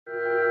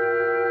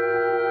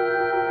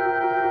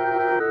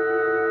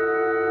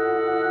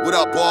What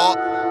up, Bob?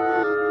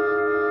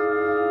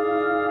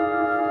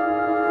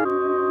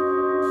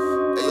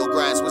 Hey, yo,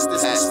 Grimes, what's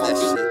this? Pass that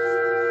shit.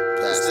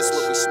 Pass this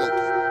what we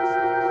smoking.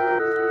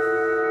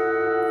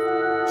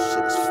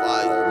 Shit is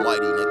fire,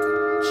 almighty,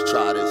 nigga. Let's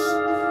try this.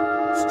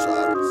 Let's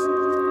try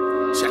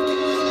this. Check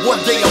it.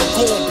 One day I'm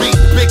gonna be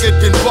bigger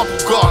than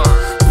bubblegum.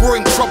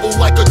 Bring trouble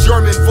like a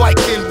German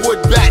Viking.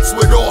 Wood bats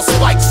with all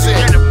spikes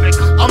in.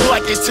 I'm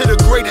like it to the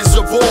greatest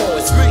of all.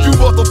 You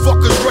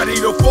motherfuckers ready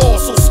to fall,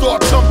 so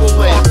start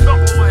tumbling.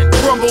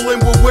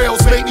 Rumbling with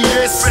whales, make me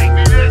this.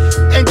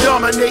 And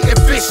dominating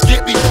fish,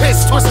 get me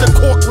pissed. Twist the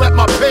cork, let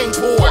my pain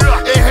pour.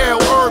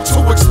 Inhale herb to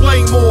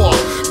explain more.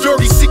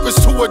 Dirty secrets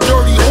to a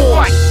dirty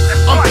whore.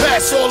 I'm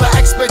past all the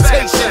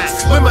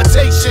expectations,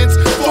 limitations,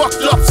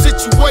 fucked up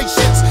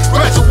situations.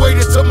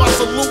 Graduated to my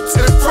salutes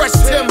and fresh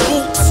 10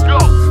 boots.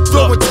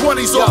 Throwing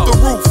 20s off the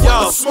roof with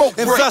the smoke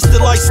break. Invested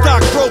like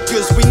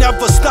stockbrokers, we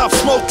never stop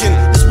smoking.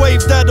 This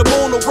wave that I'm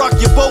on will rock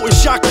your boat and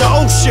shock the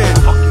ocean.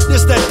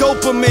 This that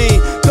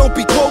dopamine, don't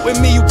be quoting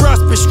me. You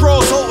grasping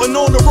straws, holding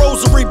on the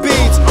rosary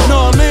beads.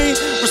 Know what I mean?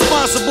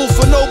 Responsible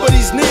for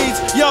nobody's needs.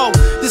 Yo,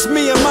 this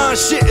me and mine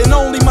shit and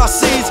only my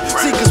seeds.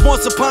 See, cause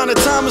once upon a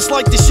time it's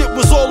like this shit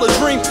was all a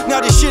dream. Now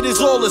this shit is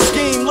all a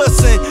scheme.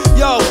 Listen,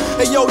 yo,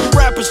 hey yo, you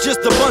rappers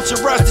just a bunch of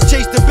rats to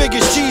chase the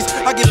biggest cheese.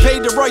 I get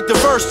paid to write the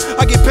verse,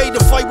 I get paid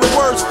to fight with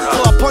words.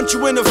 Till I punch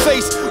you in the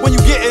face when you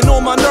getting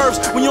on my nerves.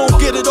 When you don't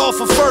get it off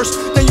of first,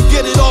 then you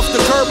get it off the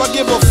curb. I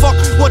give a fuck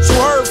what you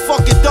heard,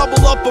 fuck it,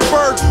 double up a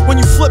bird. When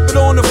you flip it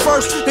on the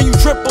first, then you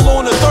triple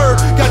on the third.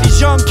 Got these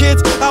young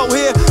kids out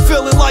here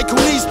feeling like who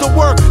needs to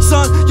work.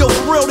 Son, yo,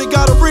 for real, they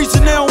got a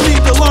reason they don't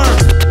need to learn.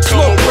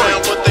 Come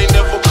around, but they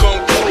never come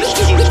close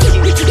to it.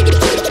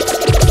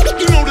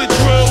 You know the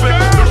drill.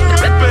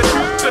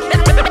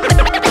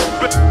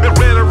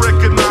 Better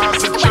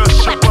recognize it,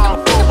 just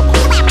about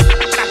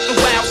Got the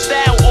wild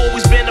style,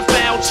 always been a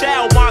foul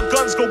child. My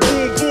guns go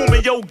boom, boom,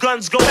 and your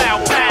guns go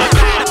pow, pow.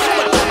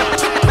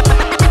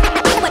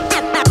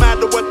 No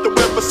matter what the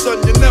weather, son,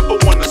 you never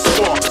wanna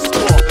spark.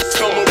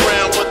 Come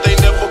around, but they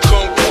never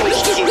come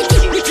close to it.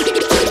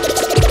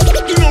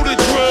 You know the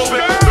drill.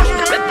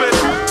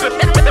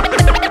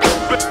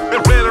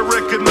 Better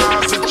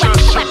recognize it,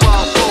 just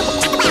about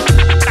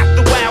Got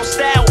the wild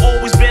style,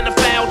 always been a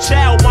foul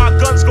child. My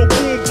guns go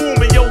boom,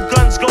 boom, and your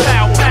guns go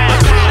pow, pow.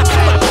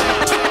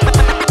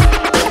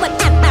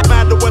 No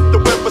matter what the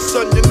weather,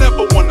 son, you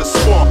never wanna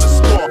spark.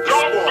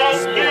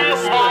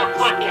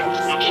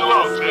 Chill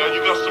out there,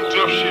 you got some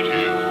tough shit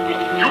here.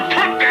 You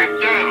put that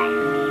down.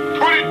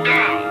 Put it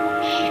down.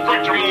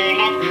 Stretch them all